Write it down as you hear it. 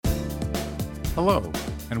Hello,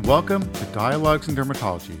 and welcome to Dialogues in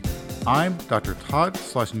Dermatology. I'm Dr. Todd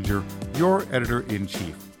Schlesinger, your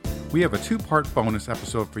editor-in-chief. We have a two-part bonus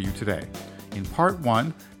episode for you today. In part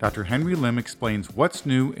one, Dr. Henry Lim explains what's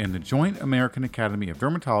new in the Joint American Academy of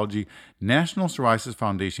Dermatology National Psoriasis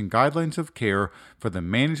Foundation Guidelines of Care for the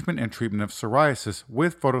Management and Treatment of Psoriasis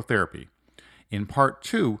with Phototherapy. In part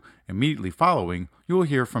two, immediately following, you will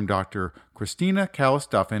hear from Dr. Kristina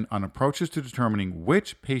Callis-Duffin on approaches to determining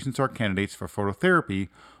which patients are candidates for phototherapy,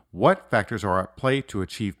 what factors are at play to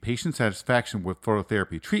achieve patient satisfaction with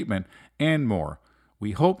phototherapy treatment, and more.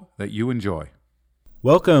 We hope that you enjoy.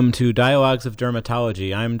 Welcome to Dialogues of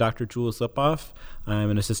Dermatology. I'm Dr. Jules Lipoff. I'm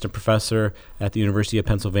an assistant professor at the University of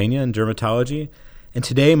Pennsylvania in dermatology. And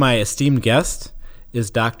today my esteemed guest is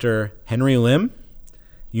Dr. Henry Lim.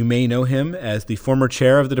 You may know him as the former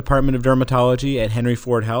chair of the Department of Dermatology at Henry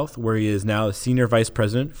Ford Health, where he is now the Senior Vice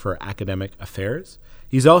President for Academic Affairs.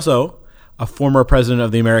 He's also a former president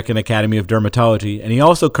of the American Academy of Dermatology, and he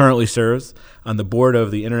also currently serves on the board of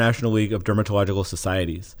the International League of Dermatological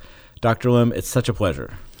Societies. Dr. Lim, it's such a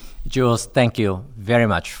pleasure. Jules, thank you very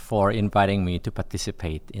much for inviting me to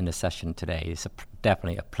participate in the session today. It's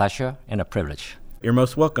definitely a pleasure and a privilege. You're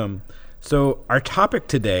most welcome. So our topic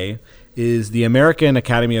today is the American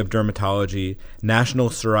Academy of Dermatology National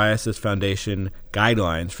Psoriasis Foundation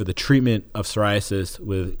Guidelines for the treatment of psoriasis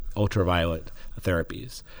with ultraviolet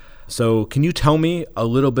therapies. So can you tell me a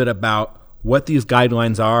little bit about what these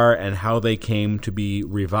guidelines are and how they came to be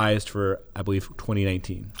revised for, I believe,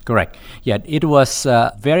 2019? Correct. Yeah, it was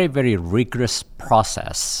a very, very rigorous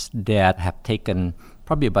process that have taken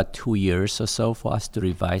probably about 2 years or so for us to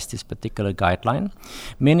revise this particular guideline,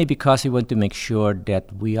 mainly because we want to make sure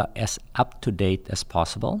that we are as up-to-date as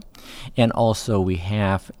possible. And also we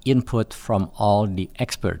have input from all the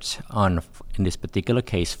experts on, in this particular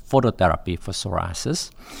case, phototherapy for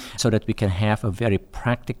psoriasis, so that we can have a very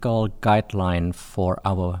practical guideline for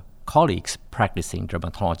our colleagues practicing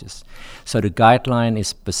dermatologists. So the guideline is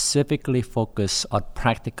specifically focused on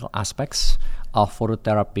practical aspects of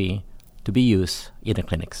phototherapy to be used in the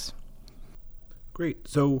clinics. Great.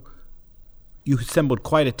 So you assembled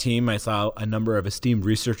quite a team. I saw a number of esteemed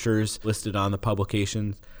researchers listed on the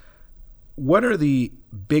publications. What are the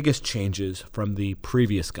biggest changes from the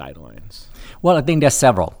previous guidelines? Well, I think there's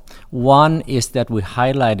several. One is that we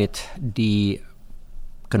highlighted the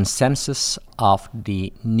consensus of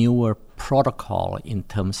the newer protocol in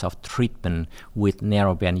terms of treatment with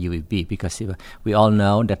narrowband UVB, because we all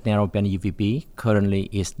know that narrowband UVB currently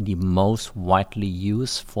is the most widely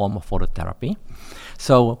used form of phototherapy.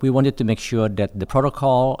 So we wanted to make sure that the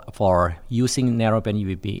protocol for using narrowband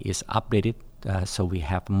UVB is updated. So we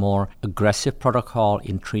have more aggressive protocol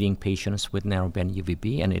in treating patients with narrowband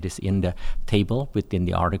UVB, and it is in the table within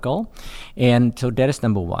the article. And so that is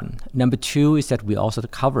number one. Number two is that we also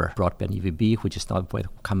cover broadband UVB, which is not very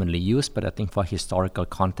commonly used, but I think for historical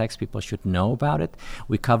context, people should know about it.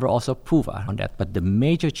 We cover also PUVA on that, but the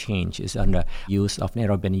major change is on the use of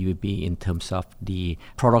narrowband UVB in terms of the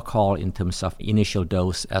protocol, in terms of initial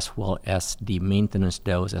dose, as well as the maintenance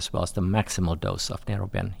dose, as well as the maximal dose of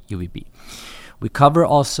narrowband UVB. We cover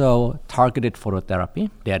also targeted phototherapy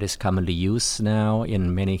that is commonly used now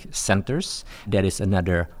in many centers. That is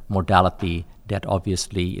another modality that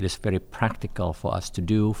obviously it is very practical for us to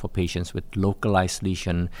do for patients with localized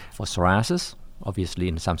lesion for psoriasis. Obviously,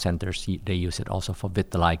 in some centers, they use it also for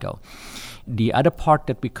vitiligo. The other part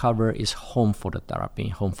that we cover is home phototherapy.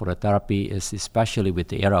 Home phototherapy is, especially with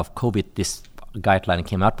the era of COVID, this guideline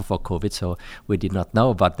came out before COVID, so we did not know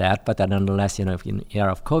about that. But nonetheless, in the era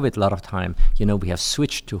of COVID, a lot of time, we have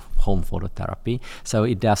switched to home phototherapy. So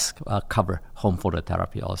it does cover home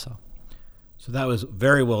phototherapy also. So that was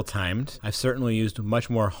very well timed. I've certainly used much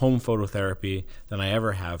more home phototherapy than I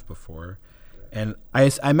ever have before. And I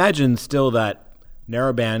imagine still that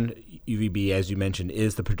narrowband UVB, as you mentioned,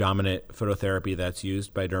 is the predominant phototherapy that's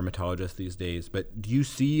used by dermatologists these days. But do you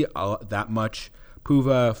see that much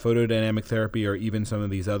PUVA, photodynamic therapy, or even some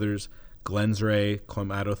of these others, Glensray,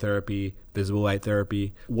 chromatotherapy, visible light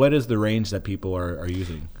therapy? What is the range that people are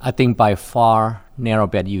using? I think by far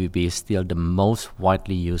narrowband UVB is still the most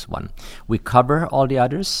widely used one. We cover all the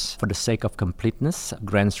others for the sake of completeness.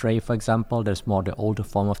 Glensray, for example, there's more the older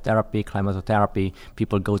form of therapy, chromatotherapy.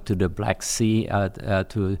 People go to the Black Sea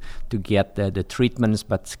to get the treatments,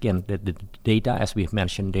 but again, the data, as we've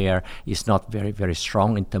mentioned there, is not very, very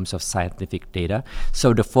strong in terms of scientific data.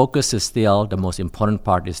 So the focus is still, the most important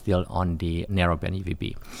part is still on the narrowband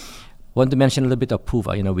UVB. Want to mention a little bit of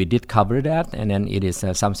PUVA. We did cover that, and then it is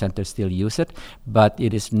some centers still use it, but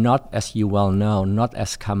it is not, as you well know, not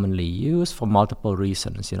as commonly used for multiple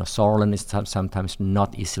reasons. Psoralen is sometimes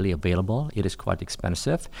not easily available. It is quite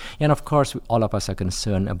expensive, and of course, all of us are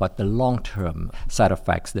concerned about the long-term side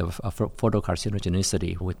effects of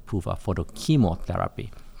photocarcinogenicity with PUVA photochemotherapy.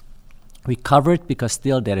 We cover it because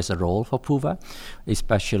still there is a role for PUVA,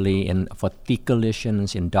 especially for thicker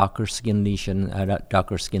lesions, in darker skin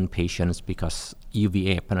patients, because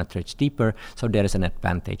UVA penetrates deeper, so there is an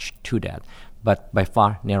advantage to that. But by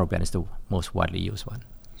far, narrowband is the most widely used one.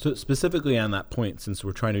 So specifically on that point, since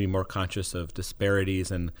we're trying to be more conscious of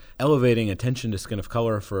disparities and elevating attention to skin of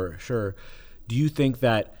color for sure, do you think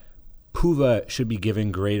that PUVA should be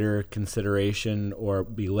given greater consideration or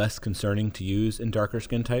be less concerning to use in darker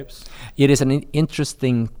skin types? It is an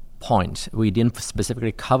interesting point. We didn't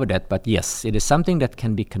specifically cover that, but yes, it is something that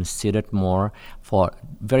can be considered more for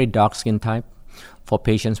very dark skin type, for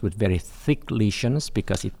patients with very thick lesions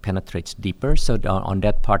because it penetrates deeper. So on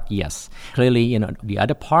that part, yes. Clearly, the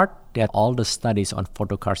other part, that all the studies on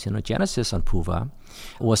photocarcinogenesis on PUVA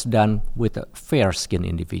was done with fair skin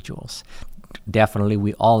individuals. Definitely,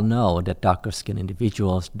 we all know that darker skin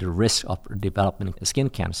individuals, the risk of developing skin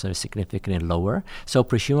cancer is significantly lower. So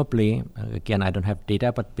presumably, again, I don't have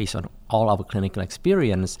data, but based on all our clinical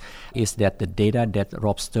experience, is that the data that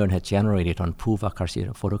Rob Stern had generated on PUVA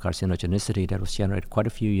photocarcinogenicity that was generated quite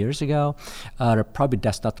a few years ago probably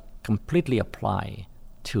does not completely apply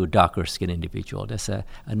to darker skin individuals. There's a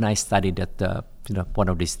nice study that one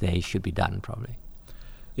of these days should be done probably.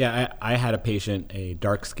 Yeah, I had a patient, a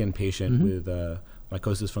dark-skinned patient with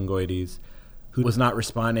mycosis fungoides, who was not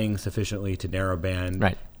responding sufficiently to narrowband.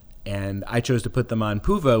 Right. And I chose to put them on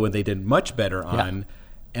PUVA when they did much better on. Yeah.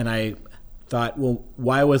 And I thought, well,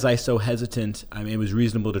 why was I so hesitant? I mean, it was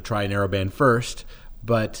reasonable to try narrowband first,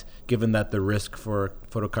 but given that the risk for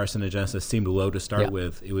photocarcinogenesis seemed low to start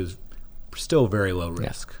with, it was still very low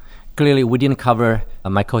risk. Yeah. Clearly, we didn't cover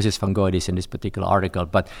mycosis fungoides in this particular article,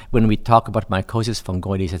 but when we talk about mycosis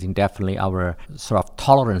fungoides, I think definitely our sort of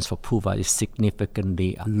tolerance for PUVA is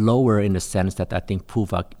significantly lower in the sense that I think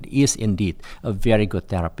PUVA is indeed a very good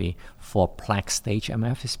therapy for plaque stage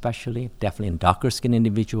MF, especially, definitely in darker skin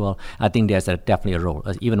individual. I think there's definitely a role,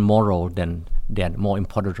 even more role than more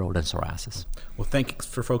important role than psoriasis. Well, thanks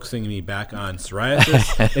for focusing me back on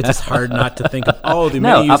psoriasis. It's just hard not to think of all the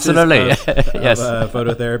many uses of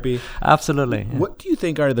phototherapy. Absolutely. Yeah. What do you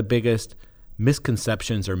think are the biggest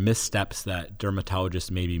misconceptions or missteps that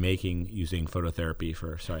dermatologists may be making using phototherapy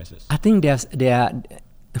for psoriasis? I think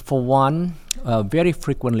for one, very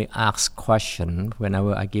frequently asked question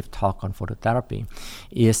whenever I give talk on phototherapy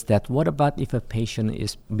is that what about if a patient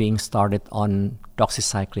is being started on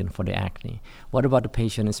doxycycline for the acne? What about the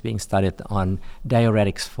patient is being started on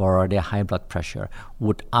diuretics for their high blood pressure?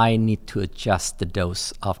 Would I need to adjust the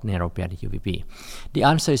dose of narrowband UVB? The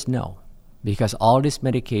answer is no, because all this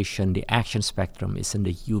medication, the action spectrum is in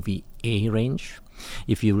the UVA range.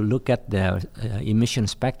 If you look at the emission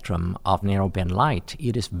spectrum of narrowband light,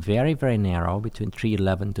 it is very, very narrow, between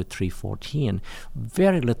 311 to 314.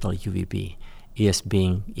 Very little UVB is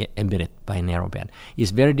being emitted by narrowband.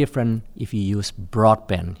 It's very different if you use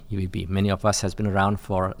broadband UVB. Many of us has been around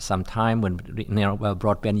for some time when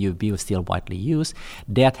broadband UVB was still widely used.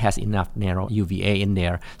 That has enough narrow UVA in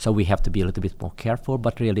there, so we have to be a little bit more careful.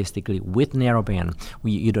 But realistically, with narrowband,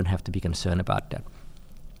 you don't have to be concerned about that.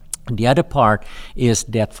 The other part is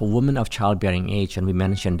that for women of childbearing age, and we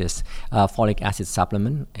mentioned this, folic acid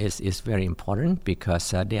supplement is very important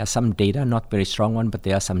because there are some data, not very strong one, but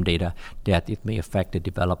there are some data that it may affect the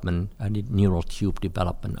development, the neural tube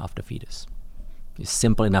development of the fetus. It's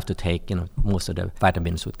simple enough to take, most of the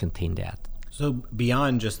vitamins would contain that. So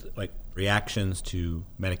beyond just like reactions to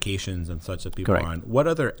medications and such that people Correct. are on, what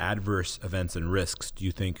other adverse events and risks do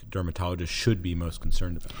you think dermatologists should be most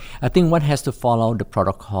concerned about? I think one has to follow the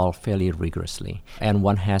protocol fairly rigorously, and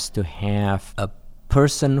one has to have a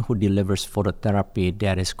person who delivers phototherapy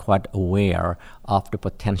that is quite aware of the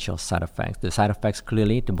potential side effects. The side effects,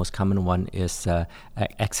 clearly, the most common one is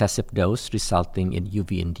excessive dose resulting in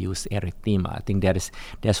UV-induced erythema. I think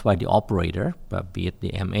that's why the operator, be it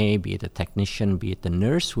the MA, be it the technician, be it the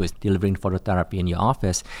nurse who is delivering phototherapy in your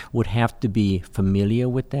office, would have to be familiar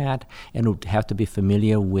with that and would have to be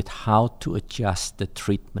familiar with how to adjust the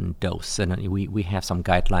treatment dose. And we have some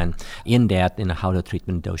guideline in that, in how the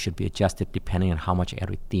treatment dose should be adjusted depending on how much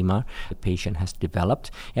erythema the patient has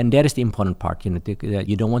developed. And that is the important part.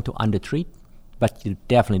 You don't want to undertreat, but you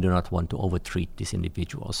definitely do not want to overtreat these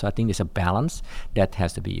individuals. So I think there's a balance that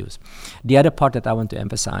has to be used. The other part that I want to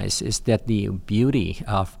emphasize is that the beauty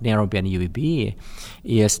of narrowband UVB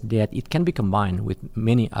is that it can be combined with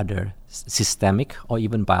many other systemic or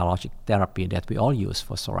even biologic therapy that we all use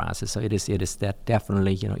for psoriasis. So it is that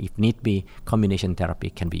definitely, if need be, combination therapy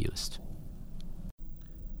can be used.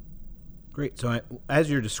 Great. So as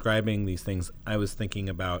you're describing these things, I was thinking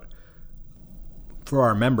about, for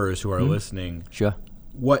our members who are listening, sure,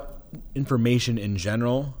 what information in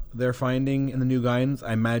general they're finding in the new guidance.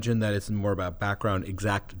 I imagine that it's more about background,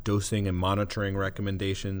 exact dosing and monitoring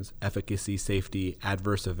recommendations, efficacy, safety,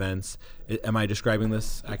 adverse events. Am I describing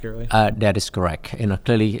this accurately? That is correct.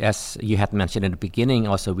 Clearly, as you had mentioned in the beginning,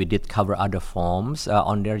 also we did cover other forms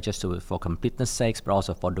on there just for completeness sakes, but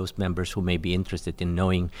also for those members who may be interested in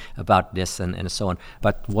knowing about this and so on.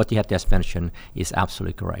 But what you had just mentioned is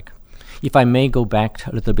absolutely correct. If I may go back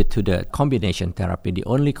a little bit to the combination therapy, the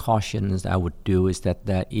only cautions I would do is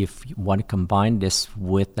that if you want to combine this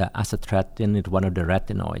with acitretin, with one of the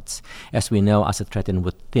retinoids, as we know, acitretin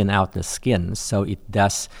would thin out the skin, so it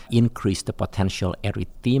does increase the potential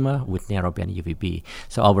erythema with narrowband UVB.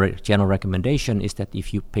 So our general recommendation is that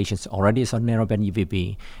if your patient already is on narrowband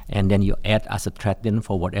UVB, and then you add acitretin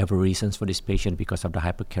for whatever reasons for this patient, because of the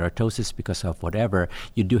hyperkeratosis, because of whatever,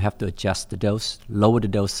 you do have to adjust the dose, lower the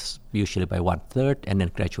dose usually by 1/3, and then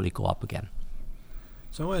gradually go up again.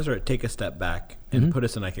 So I want to sort of take a step back and put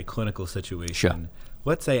us in like a clinical situation. Sure.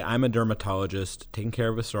 Let's say I'm a dermatologist taking care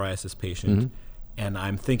of a psoriasis patient, and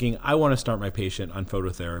I'm thinking I want to start my patient on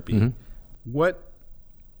phototherapy. What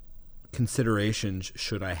considerations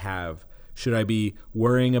should I have? Should I be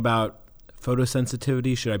worrying about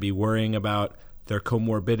photosensitivity? Should I be worrying about their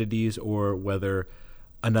comorbidities, or whether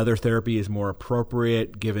another therapy is more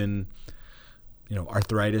appropriate given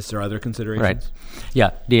arthritis or other considerations? Right.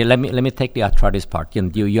 Yeah. Let me take the arthritis part.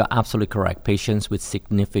 You're absolutely correct. Patients with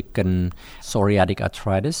significant psoriatic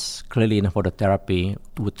arthritis, clearly in phototherapy,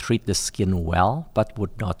 would treat the skin well, but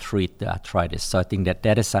would not treat the arthritis. So I think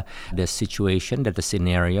that is the situation, the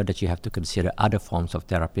scenario that you have to consider other forms of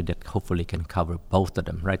therapy that hopefully can cover both of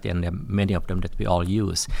them, right? And there are many of them that we all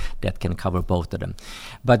use that can cover both of them.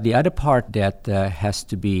 But the other part that has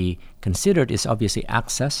to be considered is obviously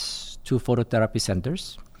access to phototherapy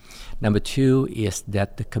centers. Number two is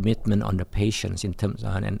that the commitment on the patients in terms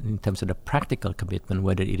of the practical commitment,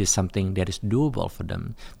 whether it is something that is doable for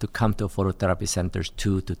them to come to phototherapy centers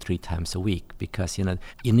 2 to 3 times a week. Because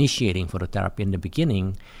initiating phototherapy in the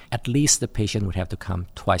beginning, at least the patient would have to come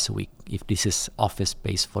twice a week. If this is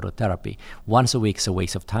office-based phototherapy, once a week is a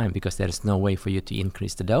waste of time because there is no way for you to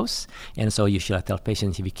increase the dose. And so usually I tell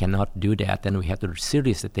patients, if we cannot do that, then we have to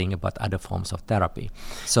seriously think about other forms of therapy.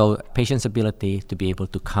 So patients' ability to be able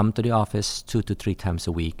to come to the office 2 to 3 times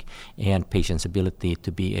a week, and patients' ability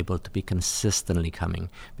to be able to be consistently coming.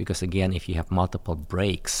 Because again, if you have multiple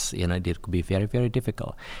breaks, it could be very, very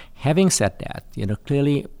difficult. Having said that,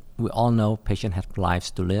 clearly we all know patients have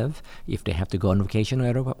lives to live. If they have to go on vacation,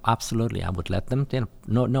 absolutely, I would let them.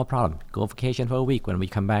 No problem. Go on vacation for a week. When we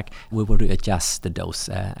come back, we will readjust the dose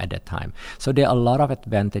at that time. So there are a lot of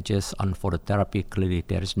advantages on phototherapy. Clearly,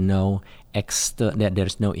 there is no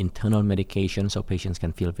internal medication, so patients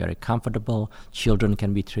can feel very comfortable. Children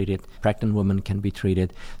can be treated. Pregnant women can be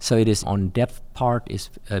treated. So it is, on that part,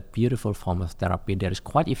 is a beautiful form of therapy that is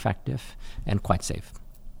quite effective and quite safe.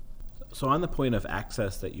 So on the point of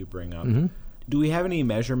access that you bring up, do we have any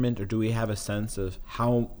measurement, or do we have a sense of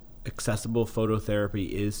how accessible phototherapy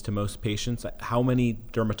is to most patients? How many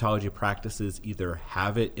dermatology practices either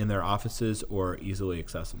have it in their offices or easily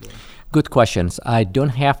accessible? Good questions. I don't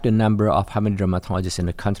have the number of how many dermatologists in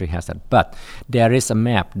the country has that, but there is a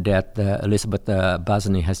map that Elizabeth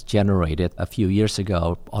Bazany has generated a few years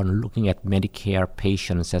ago on looking at Medicare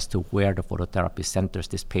patients as to where the phototherapy centers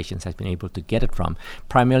these patients have been able to get it from.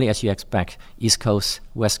 Primarily, as you expect, East Coast,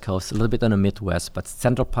 West Coast, a little bit on the Midwest, but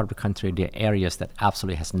central part of the country, there are areas that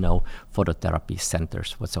absolutely has no phototherapy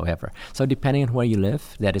centers whatsoever. So depending on where you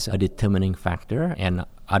live, that is a determining factor, and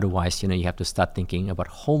otherwise, you have to start thinking about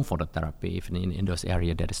home phototherapy if in those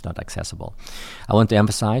areas that is not accessible. I want to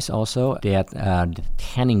emphasize also that the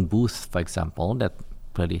tanning booth, for example, that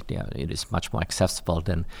clearly it is much more accessible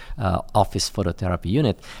than office phototherapy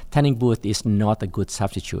unit. Tanning booth is not a good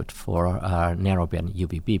substitute for narrowband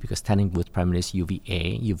UVB, because tanning booth primarily is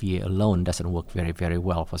UVA. UVA alone doesn't work very, very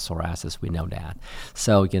well for psoriasis. We know that.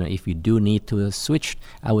 So, if you do need to switch,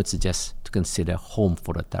 I would suggest to consider home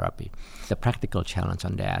phototherapy. The practical challenge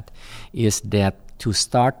on that is that to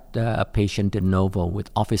start a patient de novo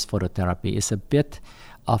with office phototherapy is a bit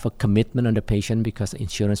of a commitment on the patient because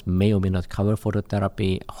insurance may or may not cover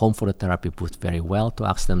phototherapy. Home phototherapy works very well to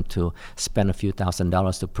ask them to spend a few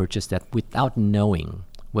 $1,000s to purchase that without knowing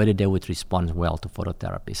whether they would respond well to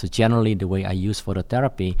phototherapy. So generally, the way I use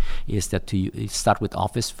phototherapy is that to start with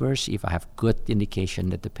office first. If I have good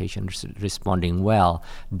indication that the patient is responding well,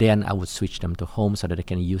 then I would switch them to home so that I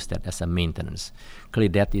can use that as a maintenance. Clearly,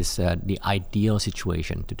 that is the ideal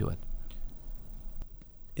situation to do it.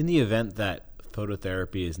 In the event that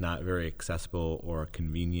phototherapy is not very accessible or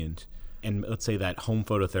convenient, and let's say that home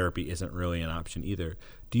phototherapy isn't really an option either,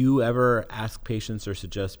 do you ever ask patients or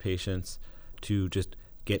suggest patients to just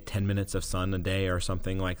get 10 minutes of sun a day or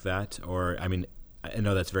something like that? Or, I mean, I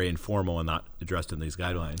know that's very informal and not addressed in these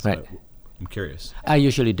guidelines, right. But I'm curious. I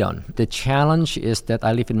usually don't. The challenge is that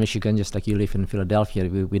I live in Michigan just like you live in Philadelphia.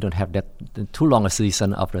 We don't have that too long a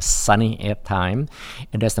season of the sunny air time,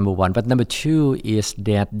 and that's number one. But number two is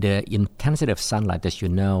that the intensity of sunlight, as you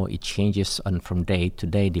know, it changes from day to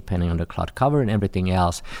day depending on the cloud cover and everything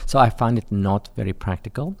else. So I find it not very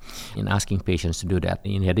practical in asking patients to do that.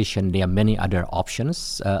 In addition, there are many other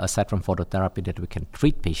options aside from phototherapy that we can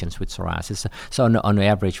treat patients with psoriasis. So on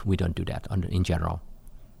average, we don't do that in general.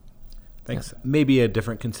 Thanks. Yeah. Maybe a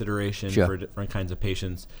different consideration Sure. for different kinds of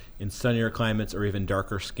patients in sunnier climates or even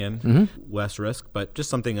darker skin, less risk, but just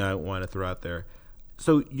something I want to throw out there.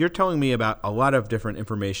 So you're telling me about a lot of different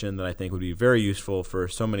information that I think would be very useful for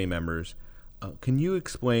so many members. Can you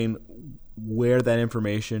explain where that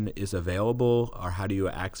information is available, or how do you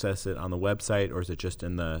access it on the website, or is it just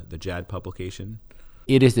in the JAD publication?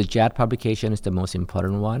 It is the JAD publication is the most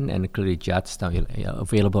important one, and clearly JAD is now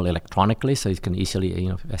available electronically, so you can easily,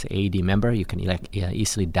 as an AAD member, you can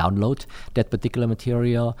easily download that particular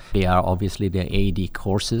material. There are obviously the AAD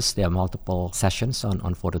courses. There are multiple sessions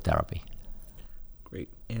on phototherapy. Great.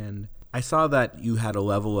 And I saw that you had a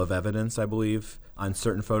level of evidence, I believe, on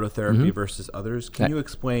certain phototherapy versus others. Can you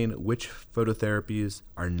explain which phototherapies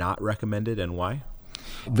are not recommended and why?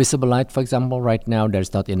 Visible light, for example, right now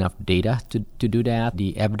there's not enough data to do that.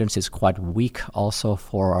 The evidence is quite weak also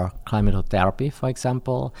for climatotherapy, for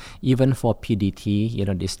example. Even for PDT,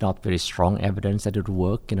 there's not very strong evidence that it will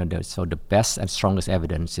work. So the best and strongest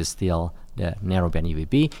evidence is still the narrowband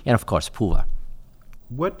UVB and, of course, PUVA.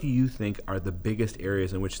 What do you think are the biggest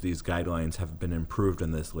areas in which these guidelines have been improved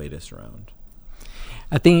in this latest round?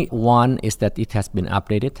 I think one is that it has been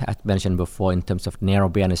updated, as mentioned before, in terms of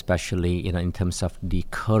narrowband, especially in terms of the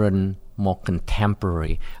current, more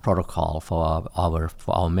contemporary protocol for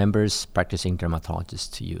our members, practicing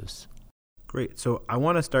dermatologists to use. Great. So I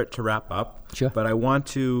want to start to wrap up, Sure. But I want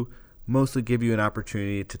to mostly give you an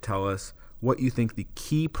opportunity to tell us what you think the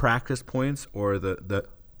key practice points or the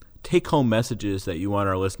take-home messages that you want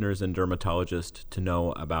our listeners and dermatologists to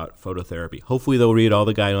know about phototherapy. Hopefully they'll read all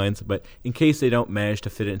the guidelines, but in case they don't manage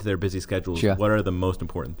to fit it into their busy schedules, Sure. What are the most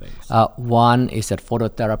important things? One is that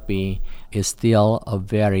phototherapy is still a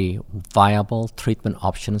very viable treatment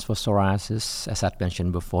option for psoriasis. As I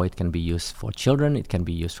mentioned before, it can be used for children, it can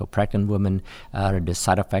be used for pregnant women. The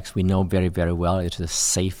side effects we know very, very well. It's a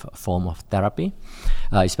safe form of therapy,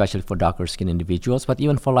 especially for darker skin individuals, but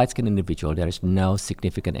even for light skin individuals, there is no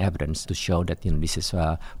significant evidence to show that this is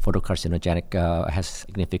photocarcinogenic, has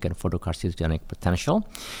significant photocarcinogenic potential.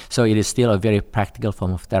 So it is still a very practical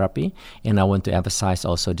form of therapy, and I want to emphasize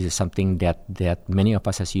also this is something that many of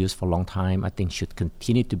us has used for a long time. I think should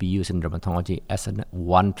continue to be used in dermatology as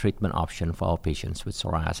one treatment option for our patients with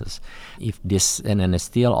psoriasis. If this, and then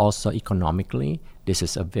still also economically, this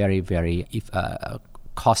is a very, very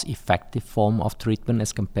cost-effective form of treatment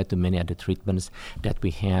as compared to many other treatments that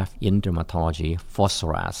we have in dermatology for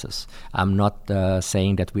psoriasis. I'm not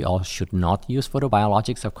saying that we all should not use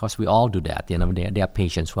photobiologics. Of course, we all do that. There are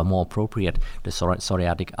patients who are more appropriate, the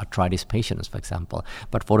psoriatic arthritis patients, for example.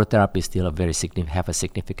 But phototherapy still have a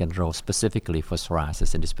significant role specifically for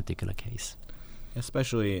psoriasis in this particular case.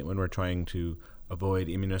 Especially when we're trying to avoid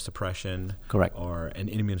immunosuppression. Correct. Or in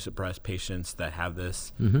immunosuppressed patients that have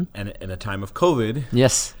this. And in a time of COVID,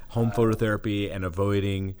 yes, home phototherapy and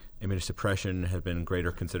avoiding immunosuppression have been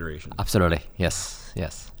greater considerations. Absolutely. Yes.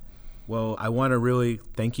 Well, I want to really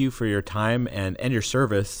thank you for your time and your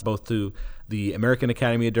service, both to the American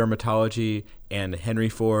Academy of Dermatology and Henry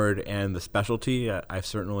Ford and the specialty. I've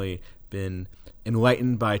certainly been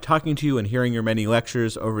enlightened by talking to you and hearing your many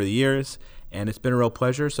lectures over the years. And it's been a real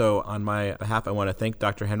pleasure. So on my behalf, I want to thank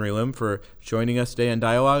Dr. Henry Lim for joining us today on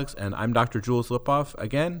Dialogues. And I'm Dr. Jules Lipoff.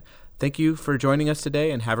 Again, thank you for joining us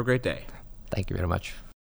today and have a great day. Thank you very much.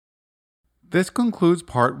 This concludes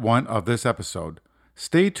part 1 of this episode.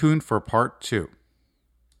 Stay tuned for part 2.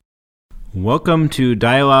 Welcome to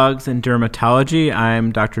Dialogues in Dermatology.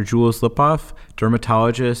 I'm Dr. Jules Lipoff,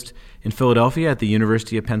 dermatologist in Philadelphia at the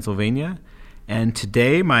University of Pennsylvania. And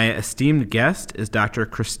today my esteemed guest is Dr.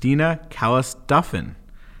 Kristina Callis-Duffin.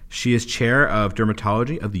 She is chair of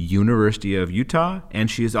dermatology of the University of Utah, and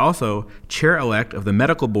she is also chair-elect of the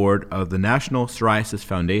medical board of the National Psoriasis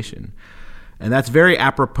Foundation. And that's very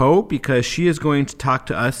apropos because she is going to talk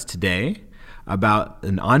to us today about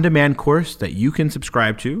an on-demand course that you can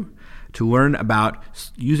subscribe to learn about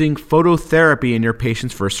using phototherapy in your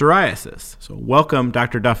patients for psoriasis. So welcome,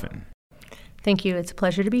 Dr. Duffin. Thank you. It's a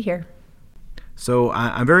pleasure to be here. So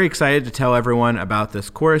I'm very excited to tell everyone about this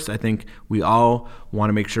course. I think we all want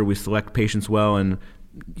to make sure we select patients well and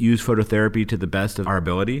use phototherapy to the best of our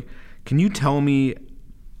ability. Can you tell me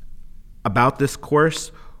about this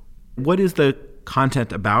course? What is the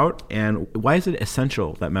content about, and why is it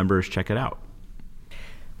essential that members check it out?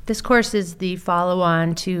 This course is the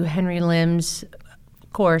follow-on to Henry Lim's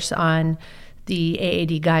course on the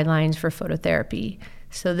AAD guidelines for phototherapy.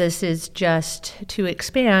 So this is just to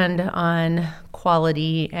expand on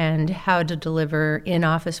quality and how to deliver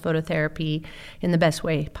in-office phototherapy in the best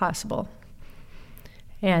way possible.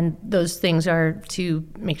 And those things are to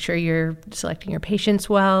make sure you're selecting your patients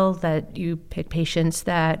well, that you pick patients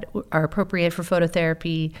that are appropriate for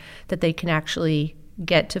phototherapy, that they can actually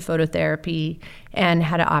get to phototherapy, and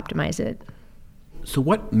how to optimize it. So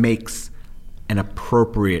what makes an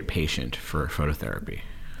appropriate patient for phototherapy?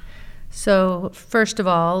 So first of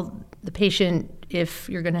all, the patient, if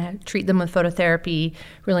you're going to treat them with phototherapy,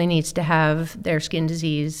 really needs to have their skin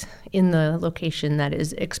disease in the location that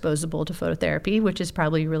is exposable to phototherapy, which is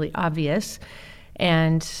probably really obvious.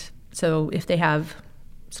 And so if they have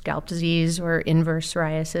scalp disease or inverse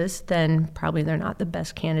psoriasis, then probably they're not the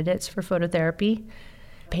best candidates for phototherapy.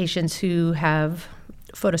 Patients who have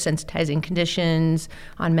photosensitizing conditions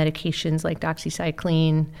on medications like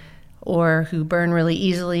doxycycline, or who burn really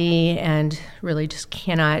easily and really just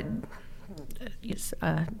cannot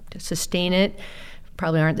sustain it,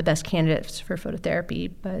 probably aren't the best candidates for phototherapy.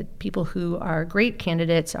 But people who are great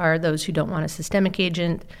candidates are those who don't want a systemic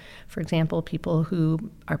agent. For example, people who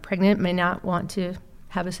are pregnant may not want to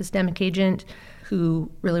have a systemic agent, who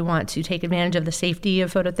really want to take advantage of the safety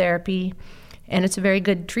of phototherapy. And it's a very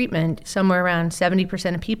good treatment. Somewhere around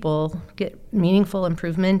 70% of people get meaningful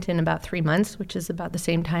improvement in about 3 months, which is about the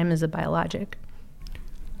same time as a biologic.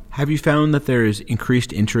 Have you found that there is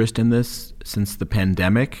increased interest in this since the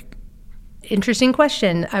pandemic? Interesting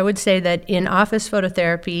question. I would say that in-office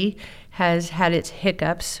phototherapy has had its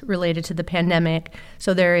hiccups related to the pandemic,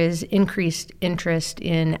 so there is increased interest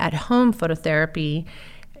in at-home phototherapy,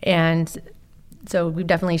 and so we've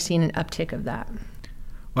definitely seen an uptick of that.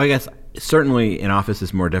 Well, I guess certainly in-office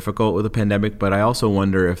is more difficult with the pandemic, but I also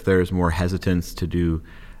wonder if there's more hesitance to do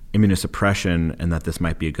immunosuppression and that this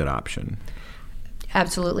might be a good option.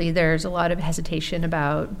 Absolutely. There's a lot of hesitation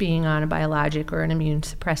about being on a biologic or an immune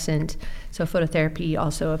suppressant, so phototherapy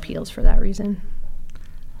also appeals for that reason.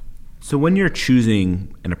 So when you're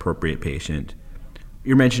choosing an appropriate patient,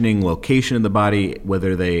 you're mentioning location of the body,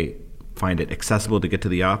 whether they find it accessible to get to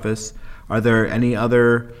the office. Are there any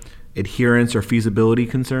other adherence or feasibility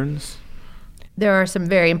concerns? There are some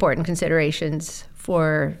very important considerations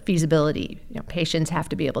for feasibility. Patients have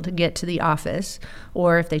to be able to get to the office,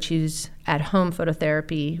 or if they choose at-home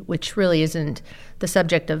phototherapy, which really isn't the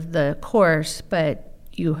subject of the course, but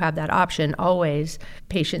you have that option always.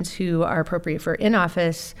 Patients who are appropriate for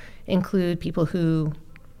in-office include people who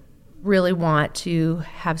really want to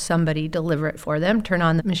have somebody deliver it for them, turn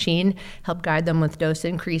on the machine, help guide them with dose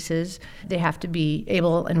increases. They have to be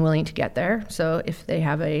able and willing to get there. So if they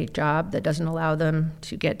have a job that doesn't allow them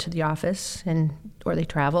to get to the office or they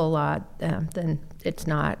travel a lot, then it's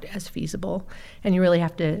not as feasible. And you really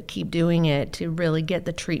have to keep doing it to really get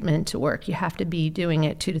the treatment to work. You have to be doing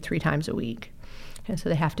it 2 to 3 times a week. And so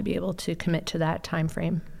they have to be able to commit to that time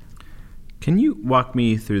frame. Can you walk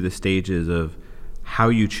me through the stages of how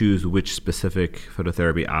you choose which specific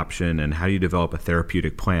phototherapy option and how you develop a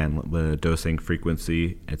therapeutic plan, the dosing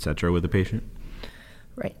frequency, et cetera, with the patient?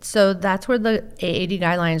 Right. So that's where the AAD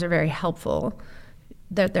guidelines are very helpful.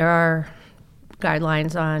 That there are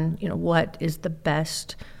guidelines on, what is the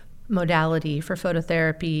best modality for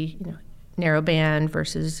phototherapy, narrowband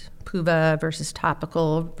versus PUVA versus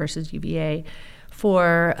topical versus UVA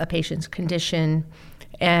for a patient's condition.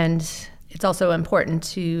 And it's also important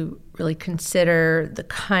to really consider the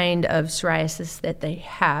kind of psoriasis that they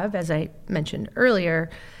have. As I mentioned earlier,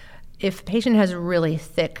 if a patient has really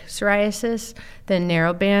thick psoriasis, then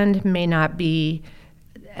narrowband may not be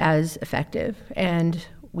as effective. And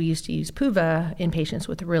we used to use PUVA in patients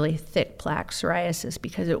with really thick plaque psoriasis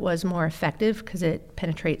because it was more effective because it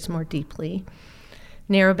penetrates more deeply.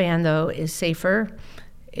 Narrowband, though, is safer.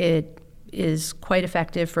 It is quite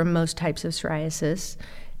effective for most types of psoriasis,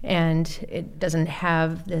 and it doesn't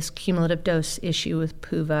have this cumulative dose issue with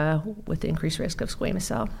PUVA with the increased risk of squamous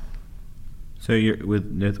cell. So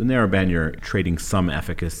with narrowband, you're trading some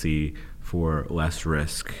efficacy for less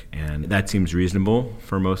risk, and that seems reasonable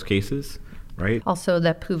for most cases, right? Also,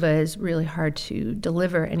 that PUVA is really hard to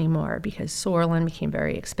deliver anymore because Sorlin became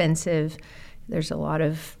very expensive. There's a lot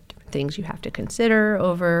of different things you have to consider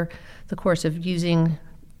over the course of using.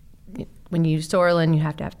 When you use Sorlin, you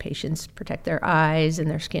have to have patients protect their eyes and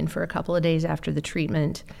their skin for a couple of days after the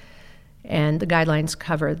treatment, and the guidelines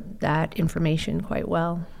cover that information quite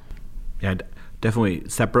well. Yeah, definitely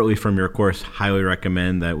separately from your course, highly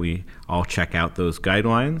recommend that we all check out those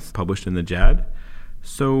guidelines published in the JAD.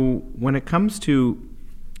 So when it comes to,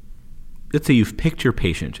 let's say you've picked your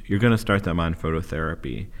patient, you're going to start them on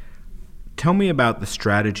phototherapy. Tell me about the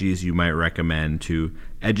strategies you might recommend to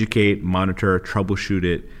educate, monitor, troubleshoot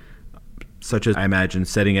it, such as, I imagine,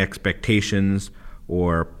 setting expectations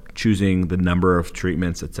or choosing the number of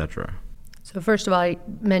treatments, etc. So first of all, I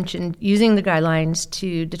mentioned using the guidelines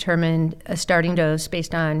to determine a starting dose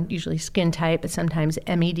based on usually skin type, but sometimes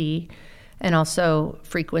MED, and also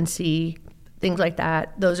frequency, things like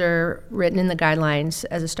that. Those are written in the guidelines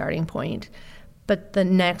as a starting point. But the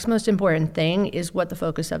next most important thing is what the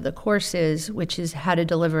focus of the course is, which is how to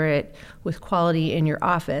deliver it with quality in your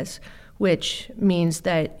office, which means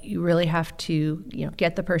that you really have to,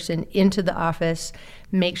 get the person into the office,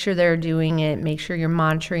 make sure they're doing it, make sure you're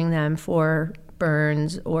monitoring them for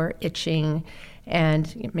burns or itching,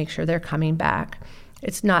 and make sure they're coming back.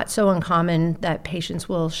 It's not so uncommon that patients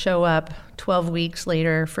will show up 12 weeks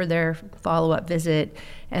later for their follow-up visit,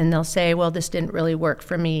 and they'll say, well, this didn't really work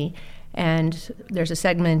for me. And there's a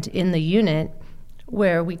segment in the unit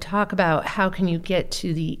where we talk about how can you get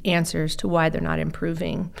to the answers to why they're not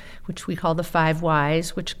improving, which we call the 5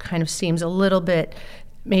 whys, which kind of seems a little bit,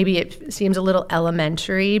 maybe it seems a little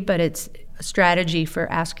elementary, but it's a strategy for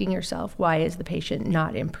asking yourself, why is the patient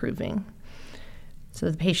not improving? So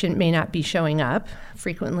the patient may not be showing up.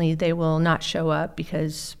 Frequently they will not show up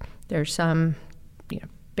because there's some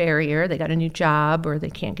barrier. They got a new job or they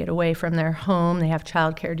can't get away from their home. They have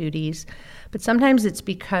childcare duties. But sometimes it's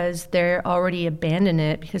because they're already abandoned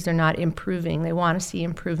it because they're not improving. They want to see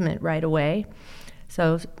improvement right away.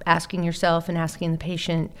 So asking yourself and asking the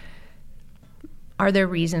patient, are there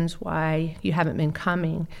reasons why you haven't been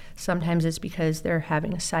coming? Sometimes it's because they're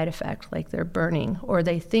having a side effect, like they're burning, or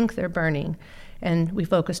they think they're burning. And we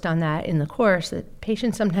focused on that in the course, that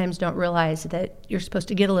patients sometimes don't realize that you're supposed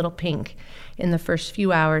to get a little pink in the first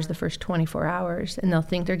few hours, the first 24 hours, and they'll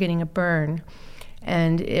think they're getting a burn.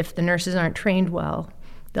 And if the nurses aren't trained well,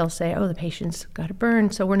 they'll say, oh, the patient's got a burn,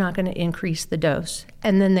 so we're not going to increase the dose.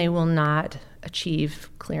 And then they will not achieve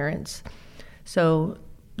clearance. So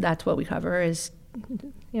that's what we cover is,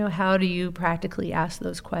 how do you practically ask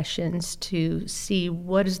those questions to see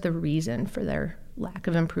what is the reason for their lack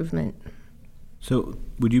of improvement? So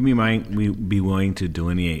would you be willing to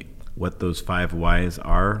delineate what those 5 whys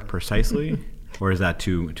are precisely, or is that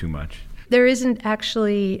too much? There isn't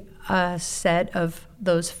actually a set of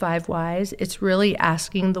those 5 whys. It's really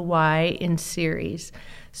asking the why in series.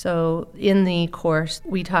 So in the course,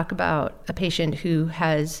 we talk about a patient who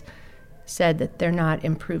has said that they're not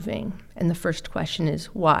improving, and the first question is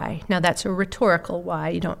why. Now that's a rhetorical why.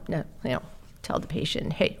 You don't tell the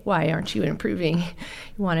patient, hey, why aren't you improving?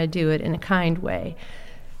 You want to do it in a kind way.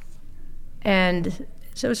 And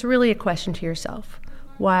so it's really a question to yourself.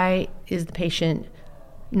 Why is the patient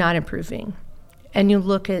not improving? And you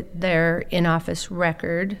look at their in-office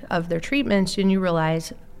record of their treatments and you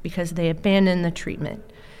realize because they abandoned the treatment.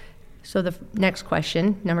 So the next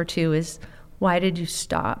question, number 2, is why did you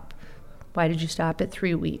stop? Why did you stop at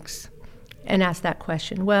 3 weeks? And ask that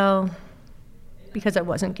question. Well, because I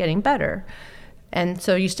wasn't getting better. And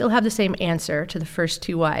so you still have the same answer to the first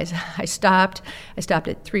 2 whys. I stopped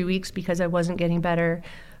at 3 weeks because I wasn't getting better.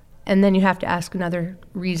 And then you have to ask another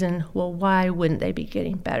reason, well, why wouldn't they be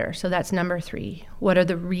getting better? So that's number 3. What are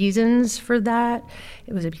the reasons for that?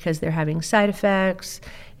 Was it because they're having side effects?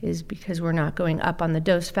 Is it because we're not going up on the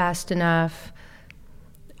dose fast enough?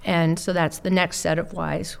 And so that's the next set of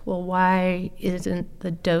whys. Well, why isn't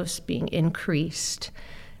the dose being increased?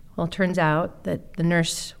 Well, it turns out that the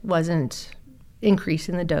nurse wasn't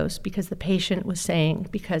increasing the dose because the patient was saying,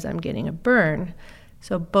 because I'm getting a burn.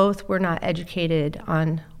 So both were not educated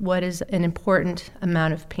on what is an important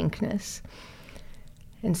amount of pinkness.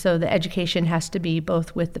 And so the education has to be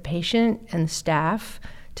both with the patient and the staff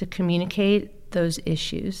to communicate those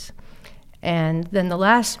issues. And then the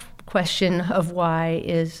last question of why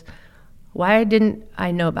is, why didn't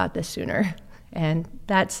I know about this sooner? And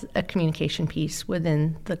that's a communication piece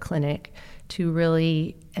within the clinic to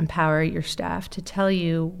really empower your staff to tell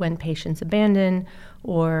you when patients abandon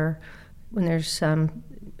or when there's some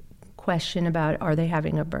question about are they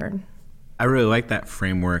having a burn. I really like that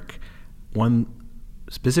framework. One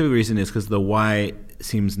specific reason is because the why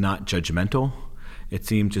seems not judgmental. It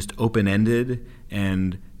seems just open-ended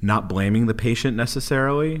and not blaming the patient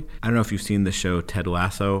necessarily. I don't know if you've seen the show Ted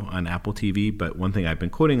Lasso on Apple TV, but one thing I've been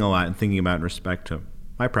quoting a lot and thinking about in respect to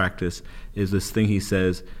my practice is this thing he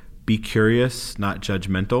says, be curious, not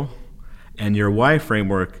judgmental. And your why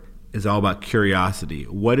framework is all about curiosity.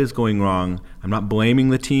 What is going wrong? I'm not blaming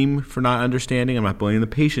the team for not understanding. I'm not blaming the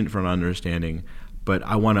patient for not understanding, but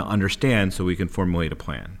I want to understand so we can formulate a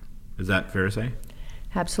plan. Is that fair to say?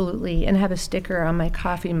 Absolutely. And I have a sticker on my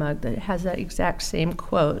coffee mug that has that exact same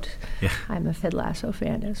quote. Yeah. I'm a Ted Lasso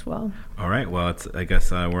fan as well. All right. Well, I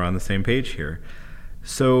guess we're on the same page here.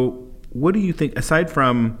 So what do you think, aside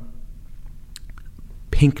from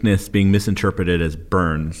pinkness being misinterpreted as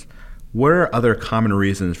burns, what are other common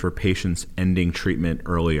reasons for patients ending treatment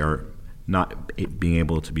early or not being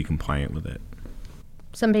able to be compliant with it?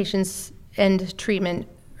 Some patients end treatment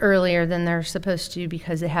earlier than they're supposed to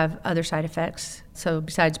because they have other side effects. So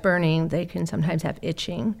besides burning, they can sometimes have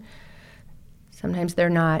itching. Sometimes they're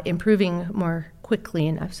not improving more quickly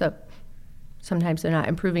enough. So sometimes they're not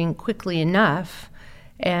improving quickly enough,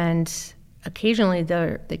 and occasionally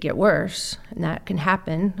they get worse, and that can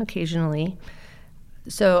happen occasionally.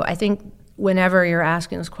 So I think whenever you're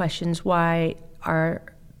asking those questions, why are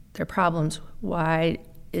there problems? Why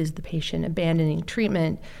is the patient abandoning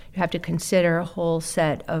treatment? You have to consider a whole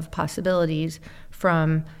set of possibilities,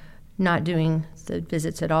 from not doing the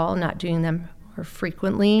visits at all, not doing them or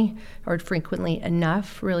frequently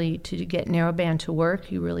enough really to get narrowband to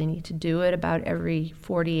work. You really need to do it about every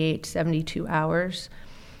 48, 72 hours,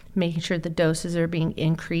 making sure the doses are being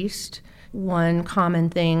increased. One common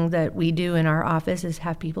thing that we do in our office is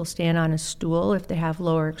have people stand on a stool if they have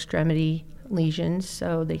lower extremity lesions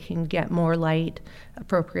so they can get more light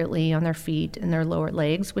appropriately on their feet and their lower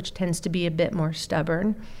legs, which tends to be a bit more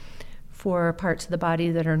stubborn. For parts of the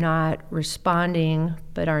body that are not responding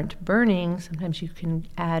but aren't burning, sometimes you can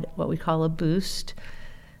add what we call a boost.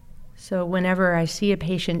 So whenever I see a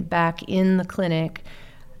patient back in the clinic,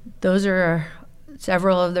 those are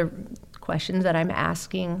several of the questions that I'm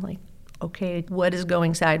asking, like, okay, what is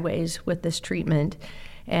going sideways with this treatment?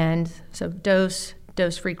 And so dose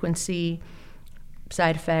frequency,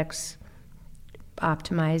 side effects,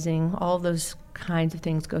 optimizing, all those kinds of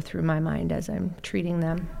things go through my mind as I'm treating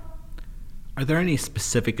them. Are there any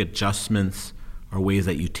specific adjustments or ways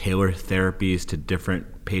that you tailor therapies to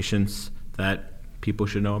different patients that people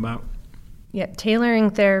should know about? Yeah, tailoring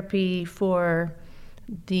therapy for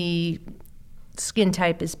the skin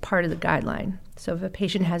type is part of the guideline. So if a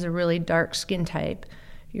patient has a really dark skin type,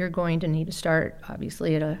 you're going to need to start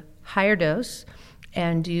obviously at a higher dose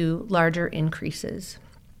and do larger increases.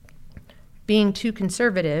 Being too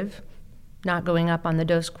conservative, not going up on the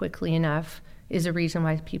dose quickly enough, is a reason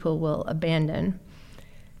why people will abandon.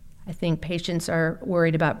 I think patients are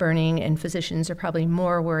worried about burning, and physicians are probably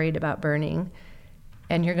more worried about burning.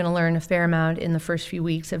 And you're going to learn a fair amount in the first few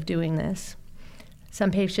weeks of doing this.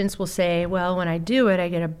 Some patients will say, well, when I do it, I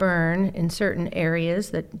get a burn in certain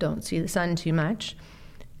areas that don't see the sun too much.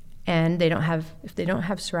 And if they don't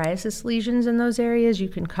have psoriasis lesions in those areas, you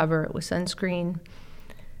can cover it with sunscreen.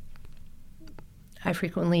 I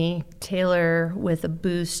frequently tailor with a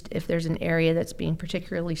boost if there's an area that's being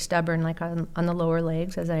particularly stubborn, like on the lower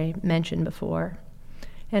legs, as I mentioned before.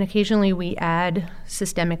 And occasionally we add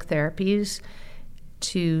systemic therapies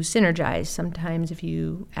to synergize. Sometimes if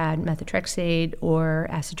you add methotrexate or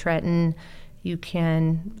acitretin, you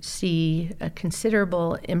can see a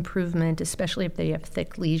considerable improvement, especially if they have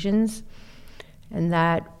thick lesions. And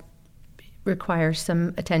that requires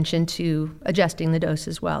some attention to adjusting the dose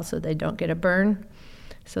as well so they don't get a burn.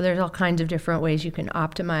 So there's all kinds of different ways you can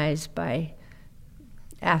optimize by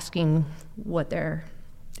asking what they're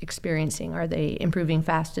experiencing. Are they improving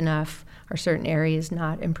fast enough? Are certain areas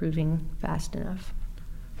not improving fast enough?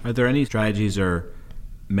 Are there any strategies or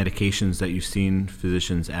medications that you've seen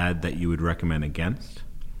physicians add that you would recommend against?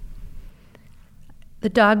 The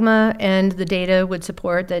dogma and the data would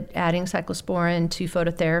support that adding cyclosporin to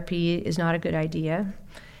phototherapy is not a good idea.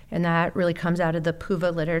 And that really comes out of the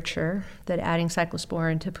PUVA literature, that adding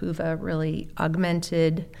cyclosporin to PUVA really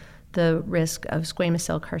augmented the risk of squamous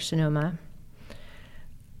cell carcinoma.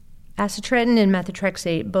 Acitretin and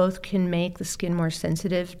methotrexate both can make the skin more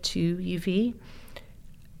sensitive to UV.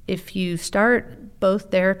 If you start both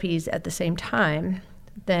therapies at the same time,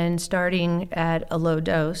 then starting at a low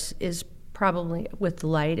dose is probably, with the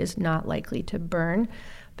light, is not likely to burn.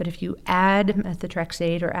 But if you add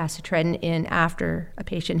methotrexate or acitretin in after a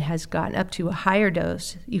patient has gotten up to a higher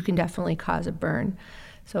dose, you can definitely cause a burn.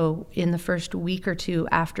 So in the first week or two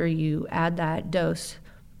after you add that dose,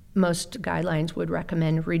 most guidelines would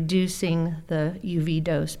recommend reducing the UV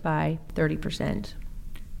dose by 30%.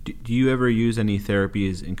 Do you ever use any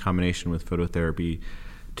therapies in combination with phototherapy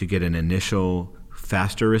to get an initial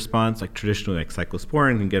faster response? Like traditionally, like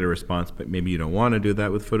cyclosporin can get a response, but maybe you don't want to do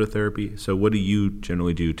that with phototherapy. So what do you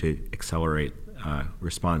generally do to accelerate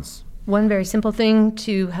response? One very simple thing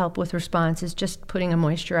to help with response is just putting a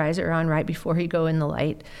moisturizer on right before you go in the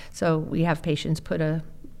light. So we have patients put a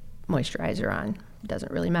moisturizer on. It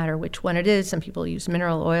doesn't really matter which one it is. Some people use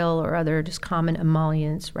mineral oil or other just common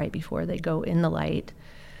emollients right before they go in the light.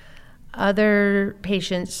 Other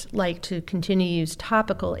patients like to continue to use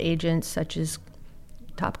topical agents such as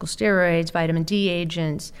topical steroids, vitamin D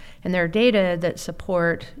agents, and there are data that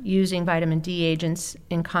support using vitamin D agents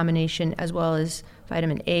in combination as well as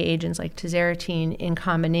vitamin A agents like tazarotene in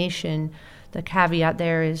combination. The caveat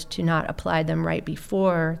there is to not apply them right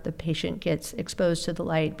before the patient gets exposed to the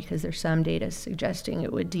light because there's some data suggesting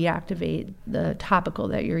it would deactivate the topical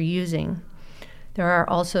that you're using. There are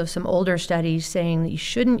also some older studies saying that you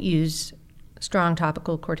shouldn't use strong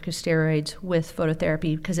topical corticosteroids with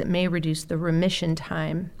phototherapy because it may reduce the remission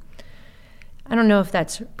time. I don't know if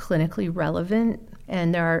that's clinically relevant,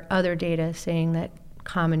 and there are other data saying that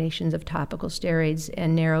combinations of topical steroids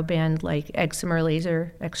and narrowband like excimer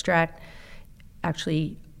laser extract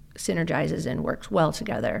actually synergizes and works well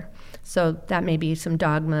together. So that may be some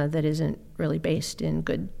dogma that isn't really based in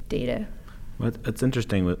good data. Well, it's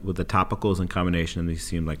interesting with the topicals in combination. These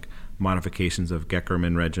seem like modifications of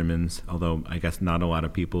Geckerman regimens, although I guess not a lot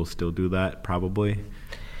of people still do that, probably.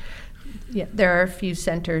 Yeah, there are a few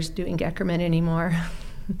centers doing Geckerman anymore.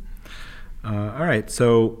 All right,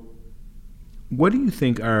 so what do you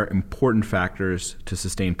think are important factors to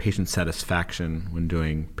sustain patient satisfaction when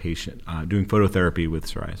doing phototherapy with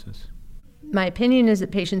psoriasis? My opinion is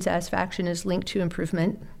that patient satisfaction is linked to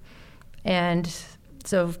improvement, and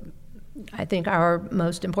so I think our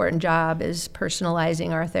most important job is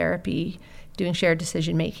personalizing our therapy, doing shared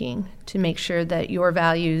decision making to make sure that your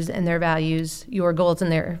values and their values, your goals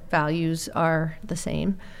and their values are the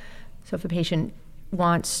same. So if a patient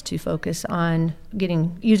wants to focus on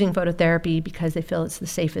using phototherapy because they feel it's the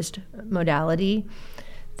safest modality,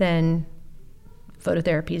 then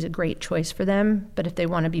phototherapy is a great choice for them. But if they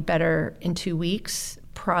want to be better in 2 weeks,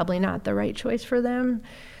 probably not the right choice for them.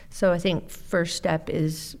 So I think first step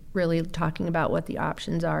is really talking about what the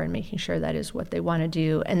options are and making sure that is what they want to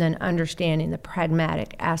do, and then understanding the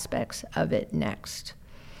pragmatic aspects of it next.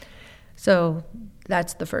 So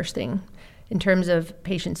that's the first thing. In terms of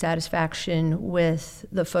patient satisfaction with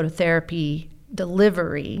the phototherapy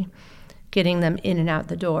delivery, getting them in and out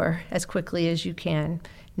the door as quickly as you can,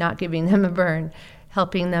 not giving them a burn,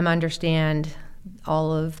 helping them understand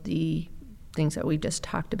all of the things that we just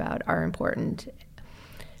talked about are important.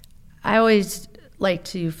 I always like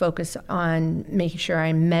to focus on making sure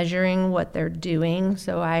I'm measuring what they're doing.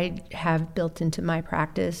 So I have built into my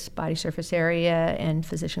practice body surface area and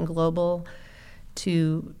physician global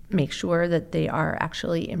to make sure that they are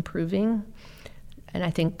actually improving. And I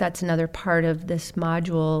think that's another part of this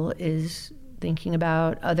module is thinking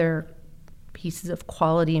about other pieces of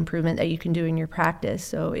quality improvement that you can do in your practice.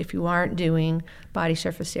 So if you aren't doing body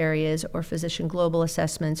surface areas or physician global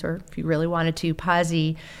assessments, or if you really wanted to,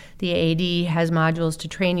 PASI, the AAD has modules to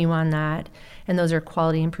train you on that. And those are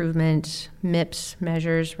quality improvement, MIPS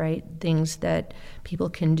measures, right? Things that people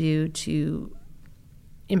can do to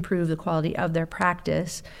improve the quality of their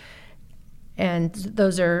practice. And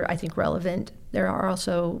those are, I think, relevant. There are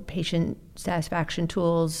also patient satisfaction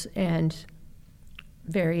tools and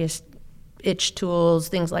various itch tools,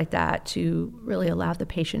 things like that, to really allow the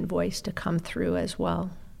patient voice to come through as well.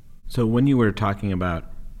 So when you were talking about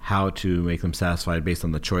how to make them satisfied based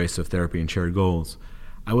on the choice of therapy and shared goals,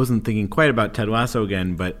 I wasn't thinking quite about Ted Lasso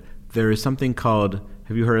again, but there is something called,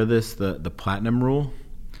 have you heard of this, the platinum rule?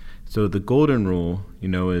 So the golden rule,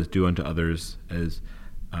 is do unto others as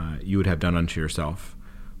you would have done unto yourself.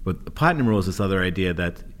 But the platinum rule is this other idea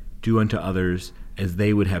that do unto others as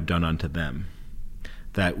they would have done unto them.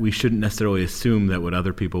 That we shouldn't necessarily assume that what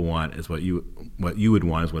other people want is what you would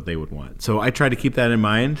want is what they would want. So I try to keep that in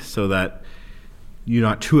mind so that you're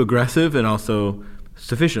not too aggressive and also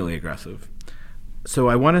sufficiently aggressive. So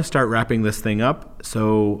I want to start wrapping this thing up.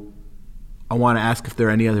 So I want to ask if there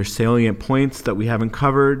are any other salient points that we haven't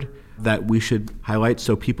covered that we should highlight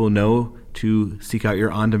so people know to seek out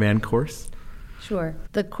your on-demand course. Sure.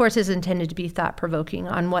 The course is intended to be thought-provoking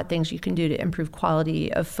on what things you can do to improve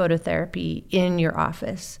quality of phototherapy in your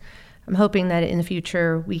office. I'm hoping that in the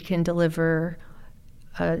future we can deliver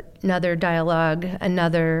another dialogue,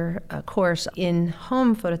 another course in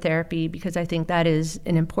home phototherapy, because I think that is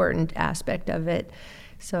an important aspect of it.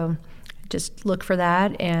 So just look for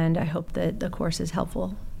that, and I hope that the course is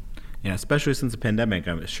helpful. Yeah, especially since the pandemic,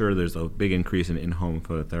 I'm sure there's a big increase in in-home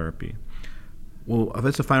phototherapy. Well, I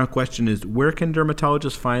guess the final question is, where can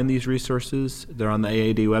dermatologists find these resources? They're on the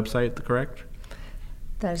AAD website, correct?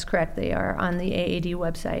 That is correct. They are on the AAD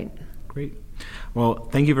website. Great. Well,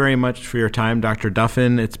 thank you very much for your time, Dr.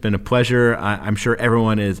 Duffin. It's been a pleasure. I'm sure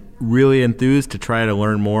everyone is really enthused to try to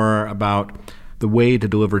learn more about the way to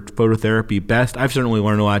deliver phototherapy best. I've certainly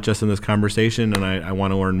learned a lot just in this conversation, and I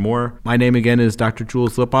want to learn more. My name again is Dr.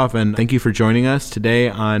 Jules Lipoff, and thank you for joining us today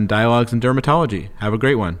on Dialogues in Dermatology. Have a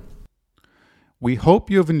great one. We hope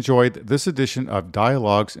you have enjoyed this edition of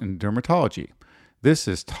Dialogues in Dermatology. This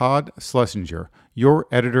is Todd Schlesinger, your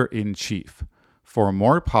editor-in-chief. For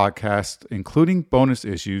more podcasts, including bonus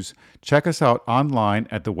issues, check us out online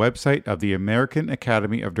at the website of the American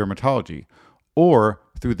Academy of Dermatology or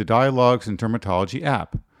through the Dialogues in Dermatology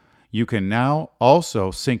app. You can now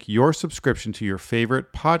also sync your subscription to your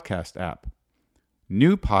favorite podcast app.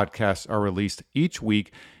 New podcasts are released each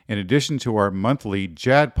week in addition to our monthly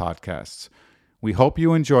JAD podcasts. We hope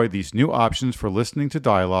you enjoy these new options for listening to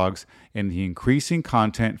dialogues and the increasing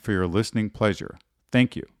content for your listening pleasure.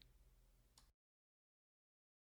 Thank you.